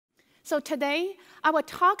So today, I will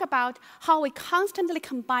talk about how we constantly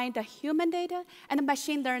combine the human data and the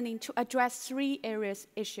machine learning to address 3 areas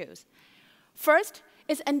issues. First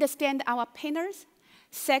is understand our painters.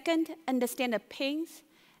 Second, understand the pains.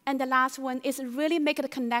 And the last one is really make the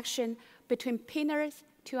connection between painters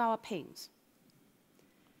to our pains.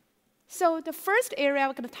 So the first area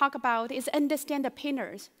we're going to talk about is understand the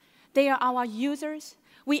painters. They are our users.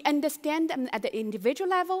 We understand them at the individual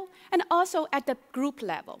level and also at the group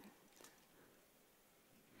level.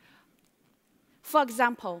 For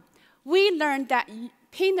example, we learned that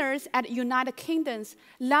painters at United Kingdom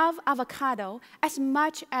love avocado as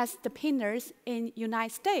much as the painters in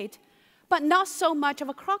United States, but not so much of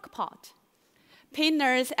a crock pot.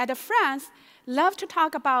 Painters at France love to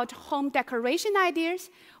talk about home decoration ideas,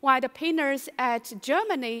 while the painters at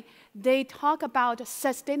Germany, they talk about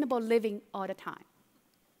sustainable living all the time.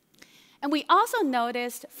 And we also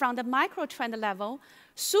noticed from the micro-trend level,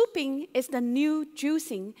 souping is the new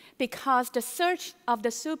juicing because the search of the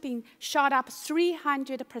souping shot up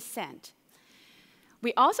 300%.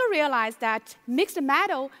 We also realized that mixed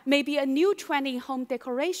metal may be a new trend in home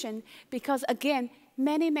decoration because, again,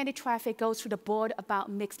 many traffic goes through the board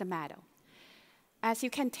about mixed metal. As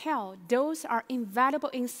you can tell, those are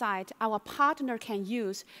invaluable insights our partner can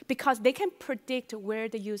use because they can predict where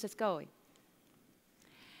the user is going.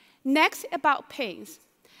 Next, about pains.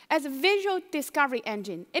 As a visual discovery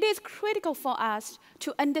engine, it is critical for us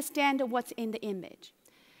to understand what's in the image.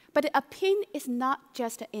 But a pin is not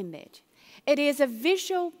just an image. It is a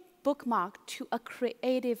visual bookmark to a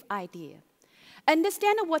creative idea.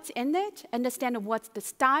 Understand what's in it, understand what's the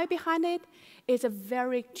style behind it, is a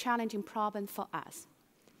very challenging problem for us.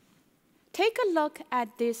 Take a look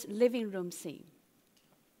at this living room scene.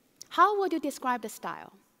 How would you describe the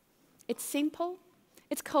style? It's simple,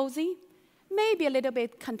 it's cozy, maybe a little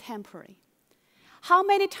bit contemporary. How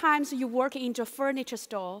many times you work in your furniture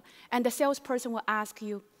store and the salesperson will ask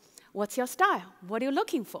you, what's your style? What are you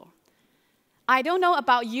looking for? I don't know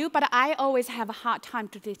about you, but I always have a hard time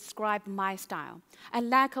to describe my style. A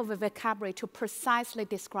lack of a vocabulary to precisely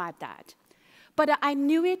describe that. But I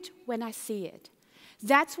knew it when I see it.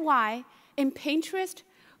 That's why in Pinterest,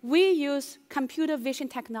 we use computer vision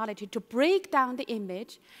technology to break down the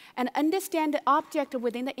image and understand the object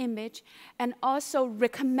within the image and also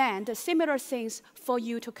recommend similar things for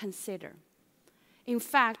you to consider. In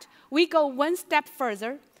fact, we go one step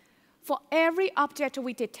further. For every object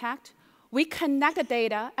we detect, we connect the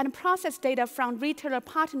data and process data from retailer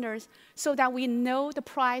partners so that we know the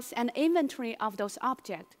price and inventory of those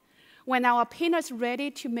objects. When our painter is ready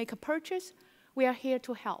to make a purchase, we are here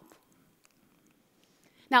to help.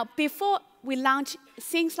 Now, before we launch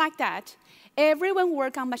things like that, everyone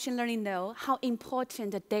working on machine learning knows how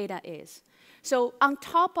important the data is. So on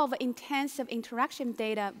top of intensive interaction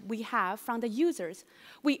data we have from the users,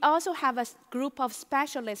 we also have a group of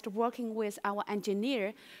specialists working with our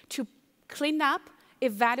engineer to clean up,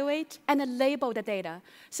 evaluate, and label the data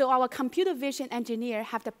so our computer vision engineer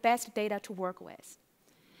have the best data to work with.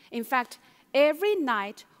 In fact, every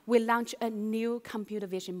night we launch a new computer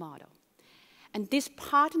vision model. And this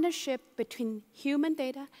partnership between human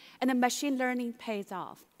data and the machine learning pays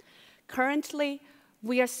off. Currently,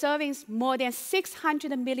 we are serving more than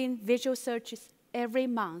 600 million visual searches every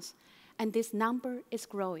month, and this number is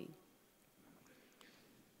growing.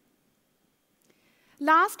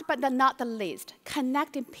 Last but not the least,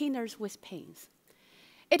 connecting painters with pains.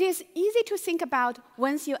 It is easy to think about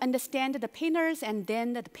once you understand the painters and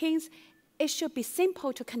then the pains, it should be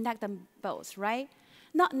simple to connect them both, right?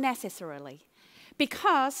 Not necessarily.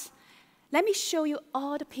 Because let me show you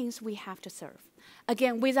all the pains we have to serve.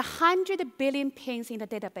 Again, with 100 billion pains in the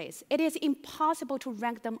database, it is impossible to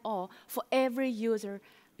rank them all for every user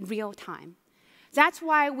real time. That's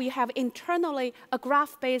why we have internally a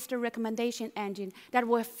graph-based recommendation engine that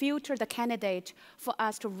will filter the candidate for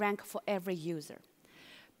us to rank for every user.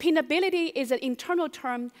 Pinability is an internal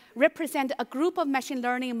term representing a group of machine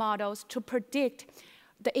learning models to predict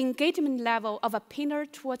the engagement level of a painter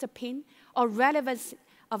towards a pin or relevance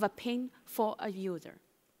of a pin for a user.